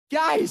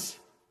Guys,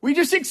 we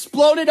just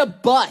exploded a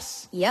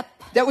bus. Yep.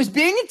 That was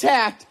being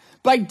attacked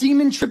by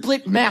demon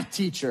triplet math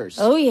teachers.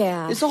 Oh,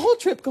 yeah. Is the whole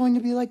trip going to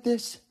be like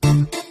this?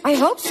 I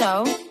hope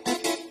so.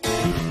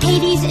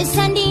 Hades is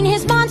sending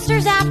his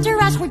monsters after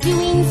us. We're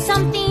doing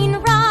something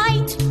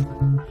right.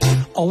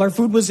 All our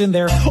food was in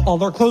there.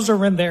 All our clothes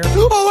are in there.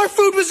 All our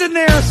food was in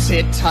there.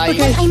 Sit tight.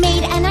 Okay. I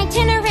made an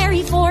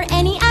itinerary for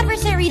any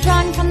adversary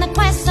drawn from the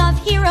quest of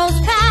heroes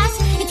past.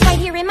 It's right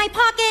here in my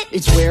pocket.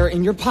 It's where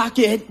in your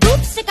pocket?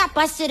 Oops, it got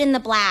busted in the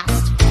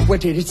blast.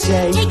 What did it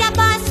say? Take that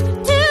bus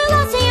to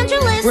Los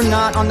Angeles. We're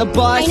not on the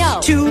bus. I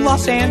know. To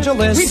Los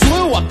Angeles. We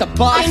blew up the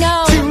bus. I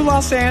know. To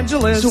Los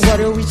Angeles. So what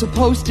are we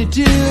supposed to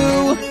do?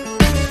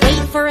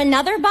 Wait for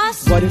another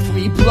bus? What if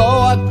we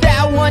blow up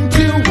that one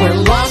too? We're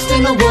lost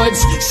in the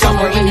woods,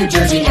 somewhere in New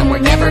Jersey, and we're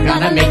never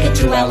gonna make it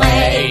to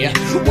LA.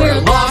 We're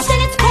lost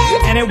And it's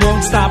cold. And it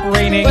won't stop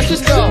raining. Let's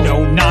just go.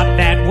 No, not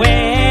that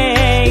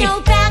way.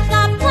 No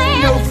backup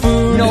plan. No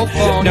food, no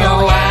phone,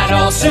 no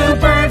adult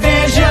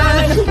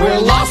supervision. We're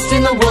lost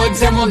in the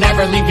woods and we'll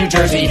never leave New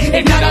Jersey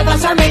if none of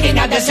us are making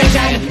a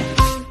decision.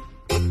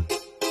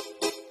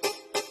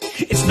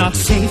 It's not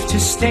safe to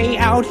stay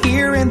out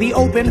here in the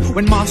open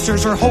when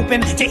monsters are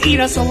hoping to eat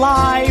us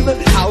alive.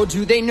 How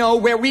do they know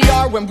where we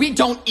are when we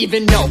don't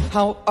even know?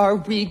 How are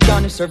we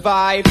gonna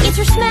survive? It's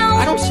your smell.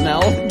 I don't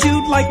smell.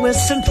 Dude, like,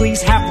 listen,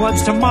 please. Half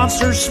bloods to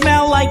monsters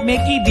smell like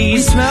Mickey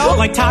D's. We smell?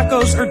 Like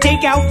tacos or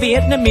takeout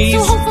Vietnamese.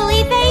 So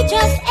hopefully they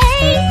just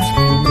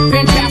ate.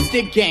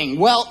 Fantastic gang.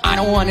 Well, I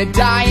don't wanna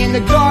die in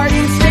the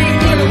Garden State.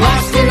 We're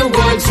lost in the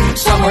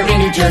woods, somewhere in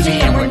New Jersey,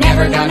 and we're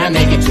never gonna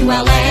make it to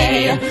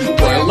LA.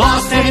 We're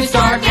lost and it's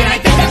dark, and I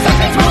think that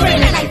something's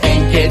moving, and I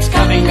think it's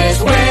coming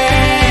this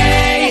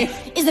way.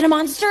 Is it a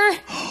monster?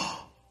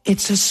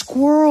 It's a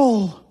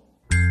squirrel.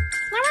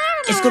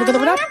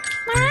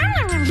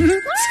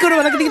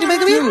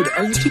 Dude,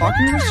 are you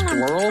talking to a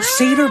squirrel?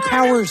 Satyr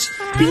powers.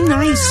 Be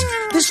nice.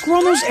 This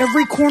squirrel knows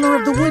every corner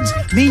of the woods.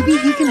 Maybe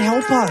he can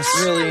help us.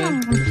 Really?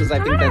 Because I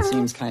think that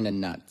seems kind of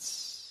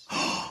nuts.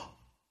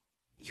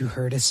 You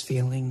hurt his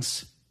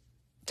feelings.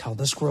 Tell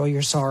the squirrel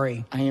you're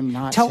sorry. I am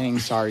not Tell- saying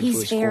sorry to a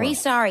He's squirrel. very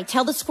sorry.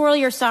 Tell the squirrel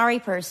you're sorry,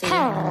 Percy. Okay.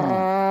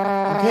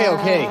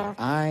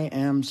 I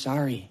am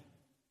sorry.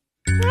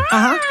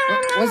 Uh-huh.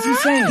 What's he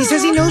saying? He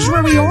says he knows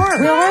where we are.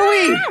 Where are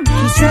we?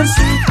 He says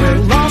we're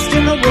lost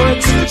in the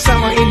woods,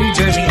 somewhere in New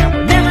Jersey, and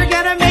we're never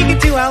gonna make it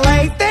to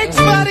LA. Thanks,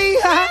 buddy.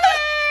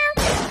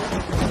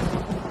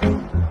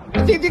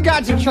 I think the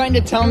gods are trying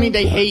to tell me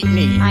they hate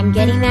me. I'm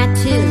getting that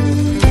too.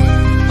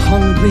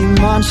 Hungry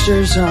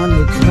monsters on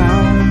the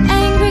ground.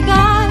 Angry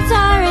gods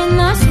are in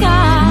the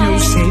sky. No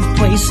safe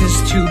places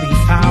to be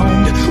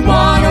found.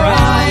 Wanna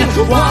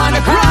run,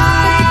 wanna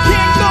cry.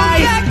 Can't go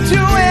back to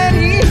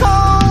any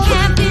home.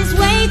 Camp is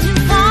way too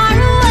far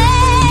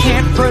away.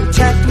 Can't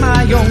protect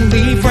my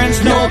only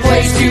friends. No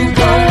place to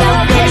go,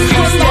 no place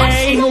to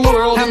stay. In the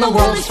world, And the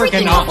world is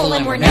freaking awful,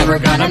 and we're never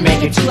gonna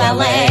make it to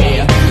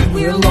LA.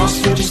 We're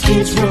lost, we're just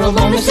kids, we're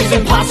alone, this is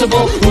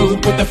impossible. Who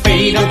put the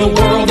fate of the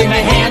world in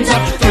the hands of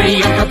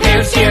three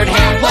unprepared, scared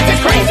half-bloods?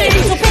 It's crazy!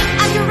 So pick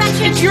a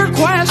direction. It's your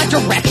quest. A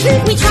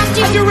direction? We trust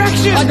you. A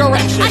direction. A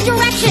direction. A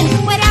direction.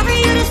 Whatever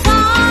you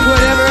decide.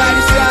 Whatever I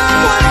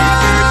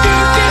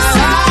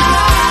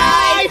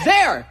decide.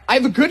 There! I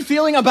have a good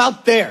feeling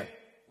about there.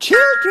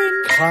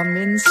 Children, come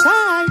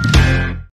inside.